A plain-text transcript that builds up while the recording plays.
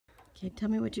Okay, tell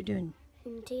me what you're doing.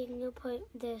 I'm taking apart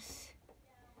this,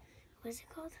 what is it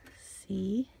called?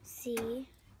 CPU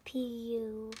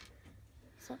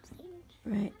something.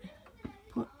 Right.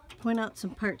 Point out some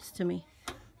parts to me.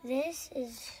 These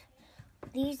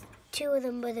two are the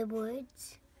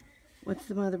motherboards. What's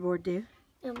the motherboard do?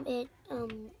 It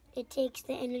takes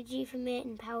the energy from it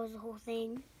and powers the whole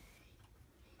thing.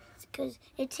 Because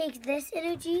it takes this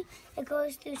energy, it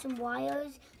goes through some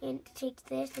wires, and it takes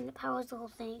this and it powers the whole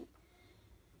thing.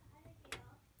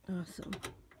 Awesome.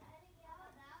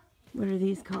 What are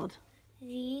these called?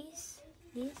 These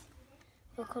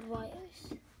are called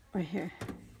wires. Right here.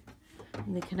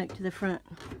 And they connect to the front.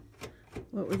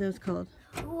 What were those called?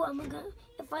 Oh,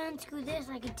 if I unscrew this,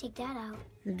 I can take that out.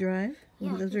 The drive?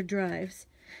 Yeah. Those are drives.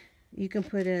 You can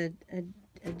put a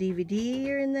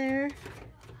DVD in there.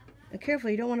 Careful,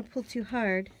 you don't want to pull too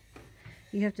hard.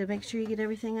 You have to make sure you get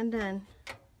everything undone.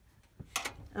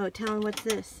 Oh, Talon, what's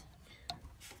this?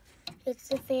 It's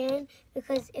the fan,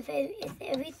 because if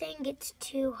everything gets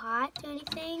too hot or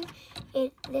anything,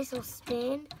 this will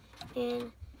spin,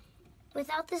 and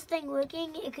without this thing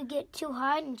working, it could get too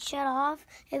hot and shut off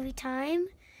every time.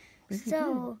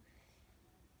 So,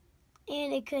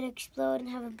 and it could explode and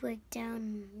have a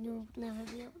breakdown, and you'll never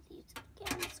be able to use it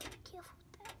again. So be careful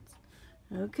with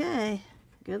that. Okay.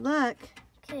 Good luck.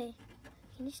 Okay,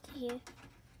 can you stay here,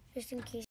 just in case?